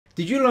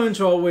Did you learn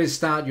to always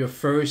start your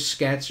first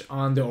sketch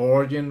on the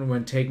Origin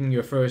when taking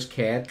your first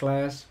CAD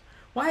class?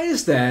 Why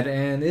is that,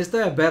 and is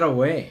there a better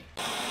way?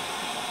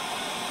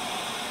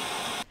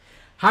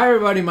 Hi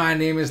everybody, my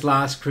name is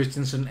Lars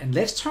Christensen and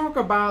let's talk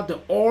about the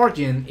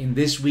Origin in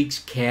this week's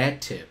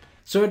CAD tip.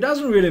 So it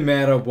doesn't really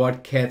matter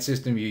what CAD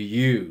system you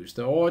use.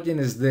 The Origin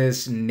is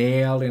this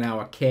nail in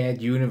our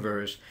CAD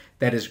universe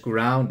that is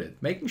grounded,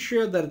 making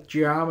sure that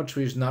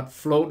geometry is not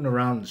floating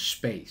around in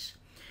space.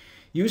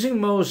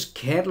 Using most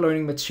CAD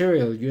learning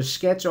material, your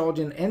sketch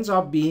Origin ends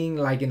up being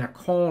like in a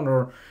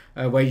corner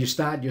where you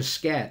start your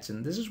sketch.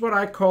 And this is what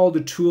I call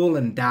the tool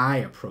and die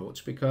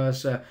approach,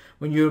 because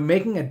when you're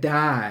making a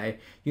die,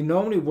 you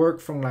normally work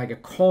from like a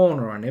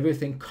corner and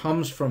everything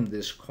comes from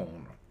this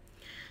corner.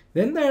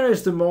 Then there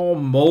is the more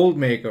mold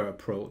maker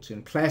approach.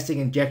 In plastic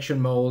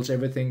injection molds,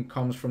 everything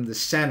comes from the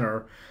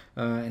center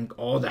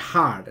or the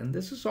heart. And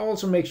this is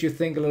also makes you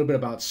think a little bit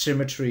about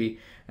symmetry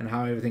and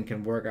how everything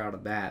can work out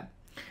of that.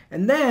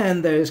 And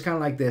then there is kind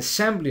of like the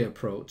assembly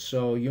approach.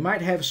 So you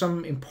might have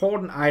some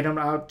important item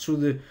out to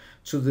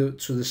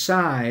the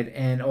side,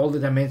 and all the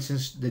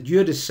dimensions that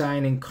you're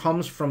designing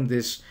comes from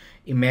this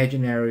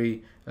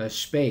imaginary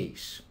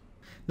space.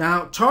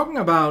 Now, talking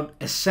about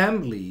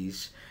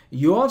assemblies,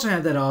 you also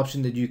have that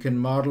option that you can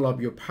model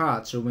up your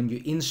part. So when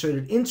you insert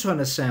it into an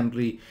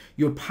assembly,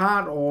 your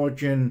part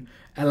origin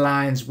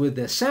aligns with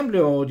the assembly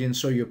origin,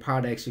 so your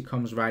part actually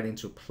comes right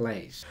into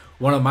place.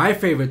 One of my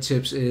favorite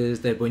tips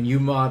is that when you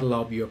model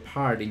up your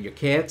part in your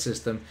CAD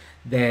system,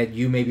 that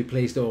you maybe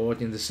place the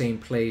origin in the same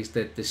place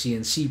that the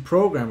CNC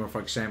programmer, for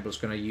example, is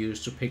going to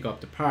use to pick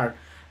up the part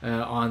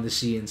on the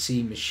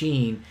CNC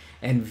machine.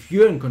 And if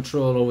you're in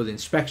control over the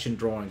inspection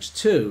drawings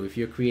too, if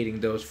you're creating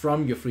those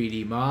from your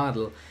 3D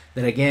model,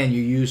 then again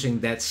you're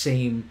using that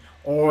same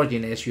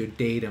origin as your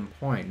datum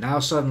point. Now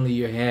suddenly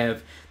you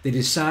have the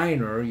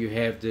designer, you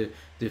have the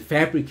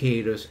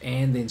fabricators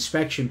and the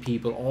inspection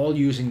people all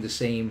using the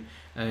same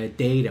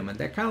datum, and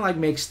that kind of like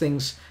makes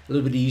things a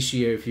little bit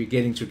easier if you're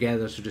getting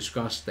together to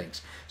discuss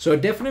things. So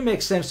it definitely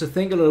makes sense to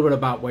think a little bit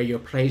about where you're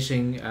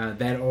placing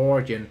that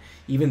origin,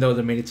 even though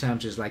the many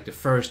times it's like the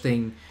first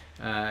thing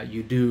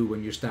you do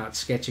when you start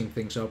sketching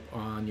things up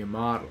on your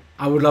model.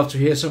 I would love to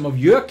hear some of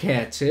your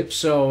CAD tips,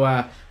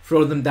 so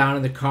throw them down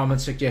in the comment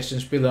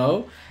suggestions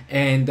below,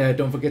 and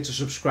don't forget to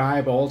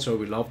subscribe also.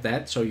 We love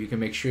that, so you can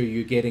make sure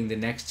you're getting the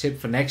next tip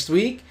for next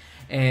week.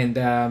 And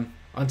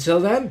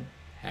until then,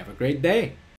 have a great day.